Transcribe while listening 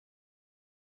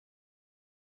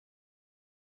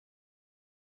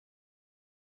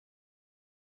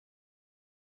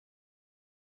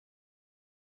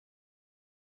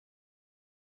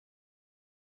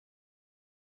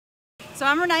So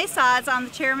I'm Renee Ceida. I'm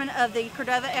the chairman of the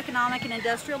Cordova Economic and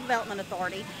Industrial Development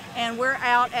Authority, and we're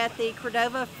out at the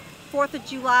Cordova 4th of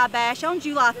July Bash on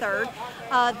July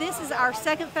 3rd. This is our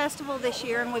second festival this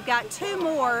year, and we've got two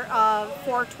more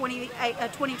for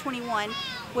 2021.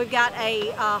 We've got a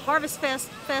Harvest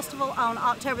Festival on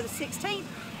October the 16th,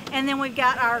 and then we've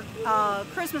got our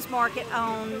Christmas market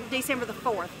on December the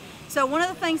 4th. So one of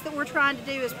the things that we're trying to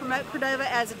do is promote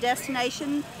Cordova as a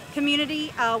destination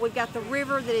community. We've got the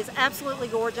river that is absolutely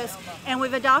gorgeous, and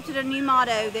we've adopted a new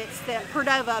motto that's that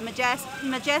Cordova, a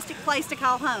majestic place to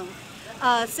call home.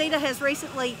 Ceida has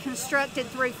recently constructed,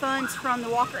 through funds from the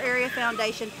Walker Area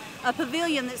Foundation, a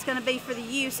pavilion that's going to be for the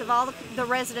use of all the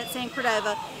residents in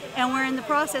Cordova, and we're in the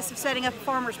process of setting up a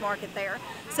farmer's market there.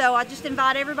 So I just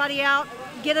invite everybody out,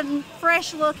 get a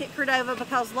fresh look at Cordova,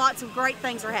 because lots of great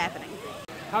things are happening.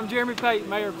 I'm Jeremy Pate,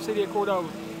 Mayor of the City of Cordova.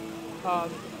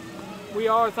 We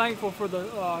are thankful for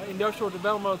the Industrial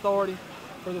Development Authority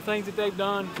for the things that they've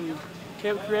done to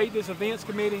help create this events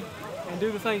committee and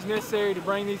do the things necessary to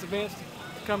bring these events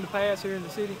to come to pass here in the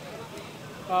city.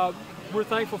 We're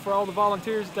thankful for all the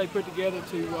volunteers that they put together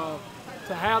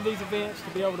to have these events, to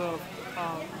be able to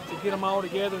get them all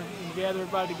together and gather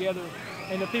everybody together,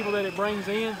 and the people that it brings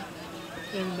in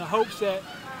the hopes that,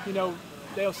 you know,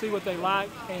 they'll see what they like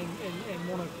and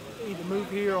want to either move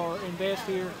here or invest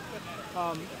here.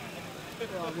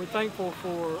 We're thankful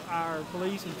for our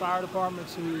police and fire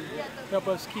departments who help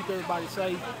us keep everybody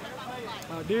safe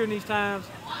during these times.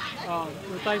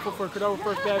 We're thankful for Cordova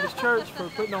First Baptist Church for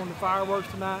putting on the fireworks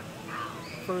tonight,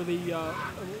 for the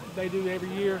they do every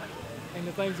year, and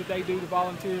the things that they do to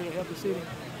volunteer to help the city.